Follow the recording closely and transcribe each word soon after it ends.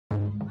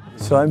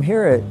So I'm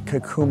here at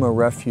Kakuma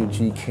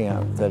Refugee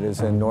Camp that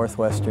is in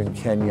northwestern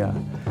Kenya.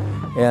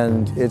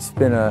 And it's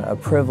been a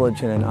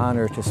privilege and an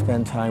honor to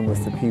spend time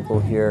with the people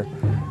here,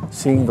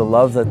 seeing the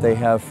love that they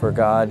have for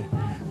God,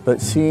 but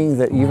seeing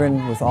that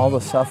even with all the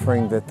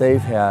suffering that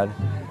they've had,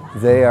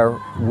 they are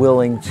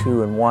willing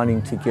to and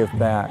wanting to give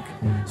back.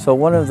 So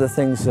one of the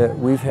things that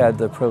we've had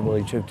the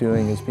privilege of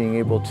doing is being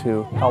able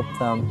to help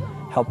them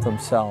help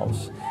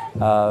themselves.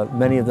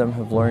 Many of them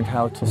have learned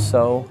how to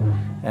sew,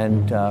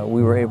 and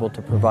we were able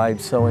to provide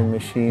sewing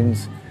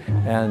machines,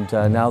 and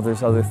now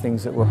there's other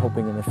things that we're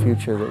hoping in the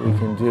future that we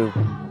can do.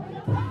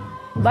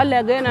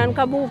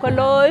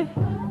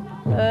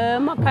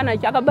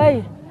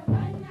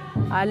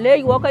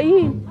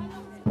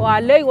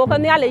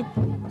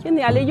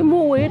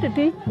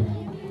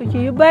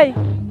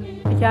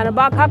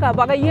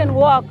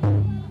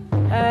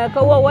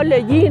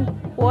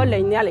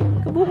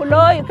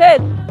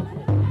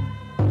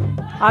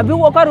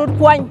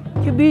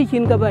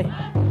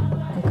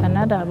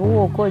 Canada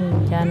bu ko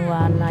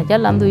janwan na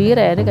jalan du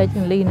ire de ka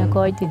chin lina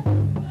ko tin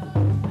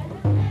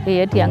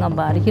e tiang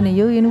ambar chin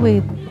yo in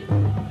we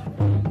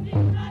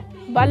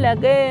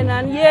balage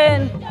nan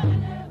yen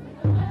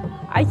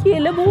a chi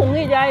le bu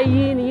ngi ja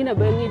yin na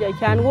be ngi ja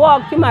chan wo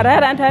ki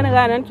mararan tan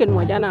ga nan chin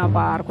mo jana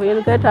bar ko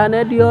yin ka ta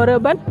ne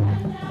diore ban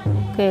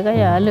ke ga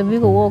ya le bi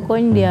ko wo ko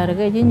ndiar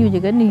ga chin yu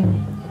ga ni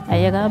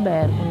ay ga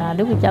ber na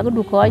de ku cha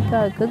du ko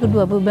ka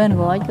du bu ben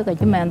ko ka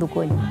chi man du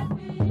ko.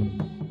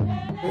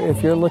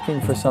 If you're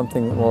looking for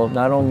something that will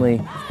not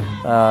only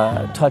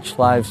touch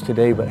lives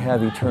today but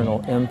have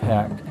eternal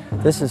impact,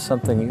 this is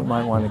something you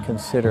might want to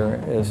consider,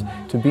 is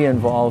to be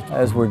involved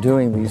as we're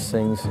doing these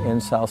things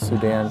in South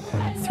Sudan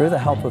through the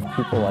help of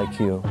people like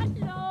you.